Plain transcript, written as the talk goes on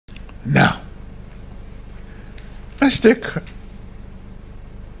Now, let's take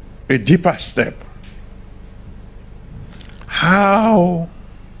a deeper step. How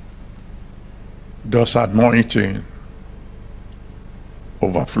does anointing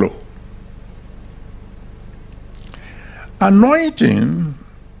overflow? Anointing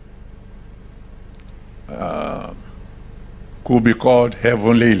could be called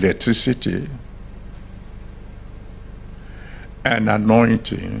heavenly electricity, and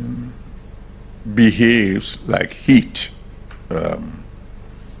anointing behaves like heat.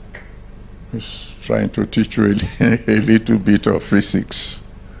 Just trying to teach you a little bit of physics.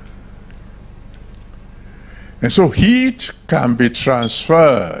 And so heat can be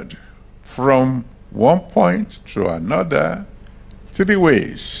transferred from one point to another 3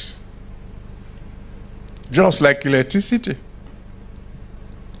 ways, just like electricity.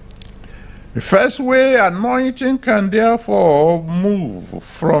 The first way anointing can therefore move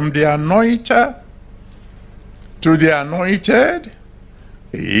from the anointer to the anointed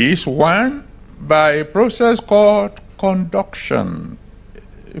is, one, by a process called conduction,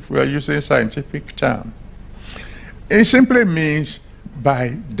 if we are using a scientific term. It simply means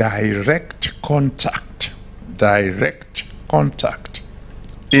by direct contact. Direct contact.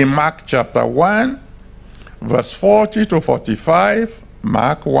 In Mark chapter 1, verse 40 to 45,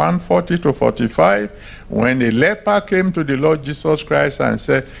 Mark 1, 40 to 45, when a leper came to the Lord Jesus Christ and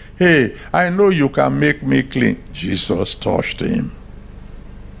said, "Hey, I know you can make me clean," Jesus touched him.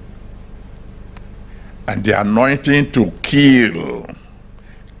 And the anointing to kill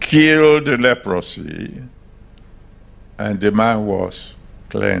the leprosy, and the man was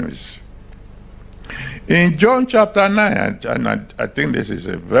cleansed. In John chapter 9, and I think this is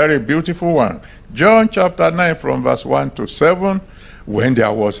a very beautiful one, John chapter 9 from verse 1 to 7, when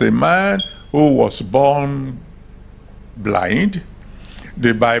there was a man who was born blind,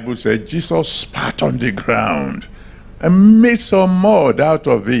 the Bible said Jesus spat on the ground and made some mud out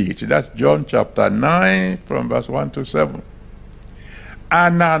of it. That's John chapter 9 from verse 1 to 7.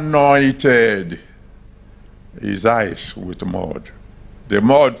 And anointed his eyes with mud. The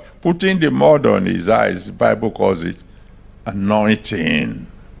mud, putting the mud on his eyes, the Bible calls it anointing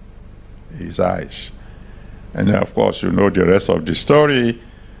his eyes. And then, of course, you know the rest of the story.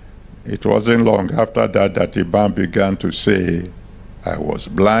 It wasn't long after that that the man began to say, "I was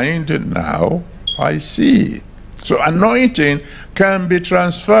blind, now I see." So anointing can be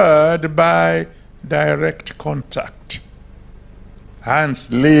transferred by direct contact. Hands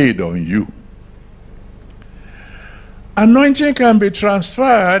laid on you. Anointing can be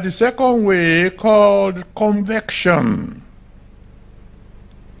transferred the second way, called convection.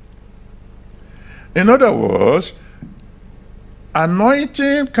 In other words,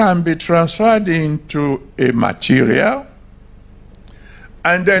 anointing can be transferred into a material,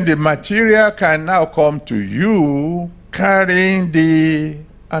 and then the material can now come to you carrying the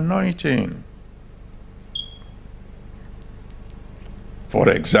anointing. For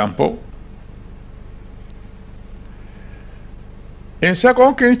example, in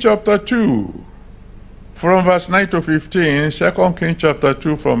 2 Kings chapter 2, from verse 9 to 15, 2 Kings chapter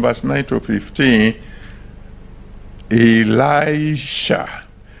 2 from verse 9 to 15, Elisha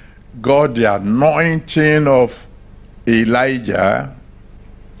got the anointing of Elijah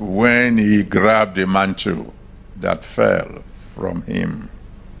when he grabbed the mantle that fell from him.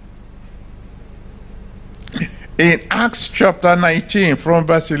 In Acts chapter 19 from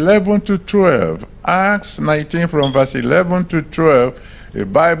verse 11 to 12, Acts 19 from verse 11 to 12, the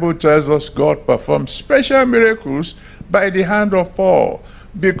Bible tells us God performed special miracles by the hand of Paul,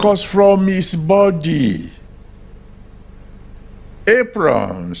 because from his body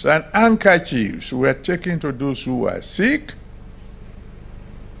aprons and handkerchiefs were taken to those who were sick,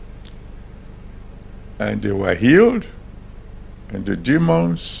 and they were healed, and the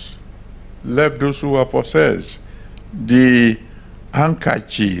demons left those who were possessed. The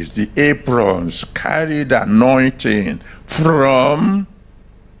handkerchiefs, the aprons carried anointing from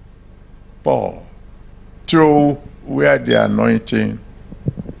Paul to where the anointing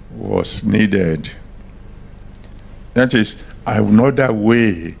was needed. That is another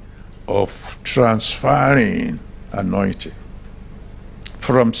way of transferring anointing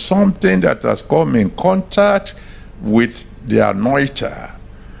from something that has come in contact with the anointer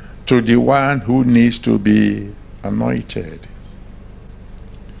to the one who needs to be anointed.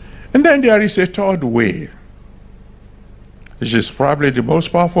 And then there is a third way, which is probably the most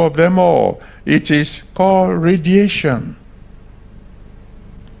powerful of them all. It is called radiation.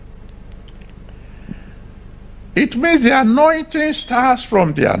 It means the anointing starts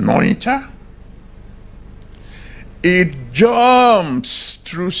from the anointer. It jumps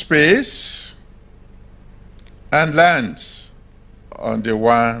through space and lands on the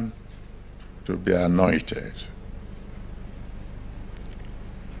one to be anointed.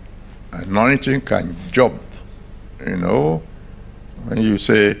 Anointing can jump, you know. When you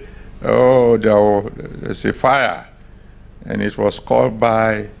say, oh, there's a fire, and it was caused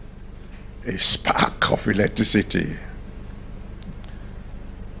by a spark of electricity.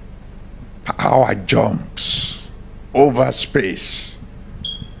 Power jumps over space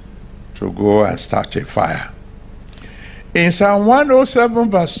to go and start a fire. In Psalm 107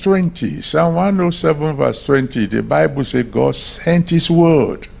 verse 20, Psalm 107 verse 20, the Bible says God sent his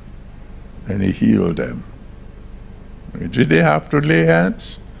word and he healed them. Did they have to lay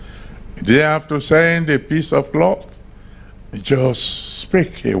hands? Did they have to send a piece of cloth? Just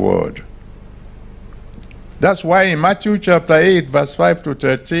speak a word. That's why in Matthew chapter 8 verse 5 to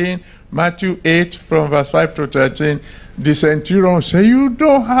 13, Matthew 8 from verse 5 to 13, the centurion said, you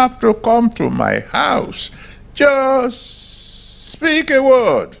don't have to come to my house. Just speak a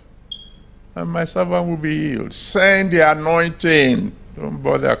word and my servant will be healed. Send the anointing. Don't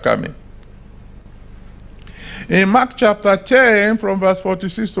bother coming. In Mark chapter 10 from verse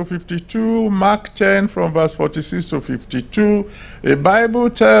 46 to 52, Mark 10 from verse 46 to 52, the Bible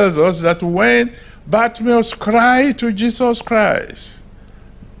tells us that when Bartimaeus cried to Jesus Christ,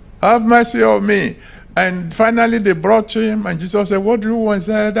 have mercy on me. And finally they brought him and Jesus said, what do you want? He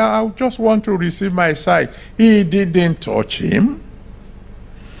said, I just want to receive my sight. He didn't touch him.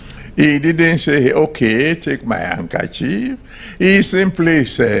 He didn't say, okay, take my handkerchief. He simply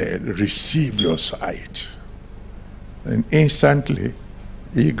said, receive your sight. And instantly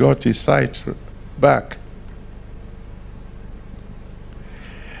he got his sight back.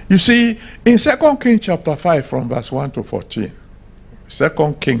 You see, in 2 Kings chapter 5 from verse 1 to 14,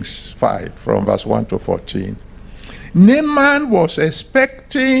 2 Kings 5 from verse 1 to 14, Naaman was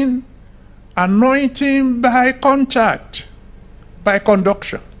expecting anointing by contact, by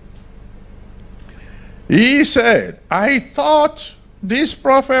conduction. He said, I thought this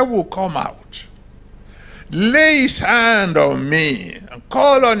prophet would come out, lay his hand on me, and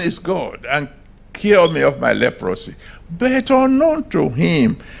call on his God, and cure me of my leprosy. But unknown to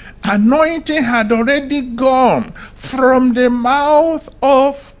him, anointing had already gone from the mouth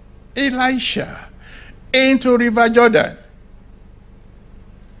of Elisha into River Jordan.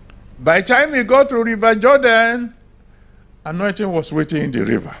 By the time he got to River Jordan, anointing was waiting in the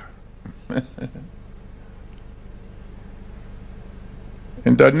river.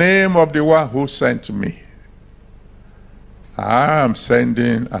 In the name of the one who sent me, I am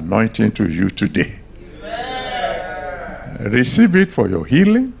sending anointing to you today. Amen. Receive it for your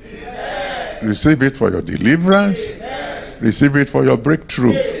healing. Amen. Receive it for your deliverance. Amen. Receive it for your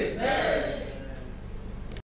breakthrough. Amen.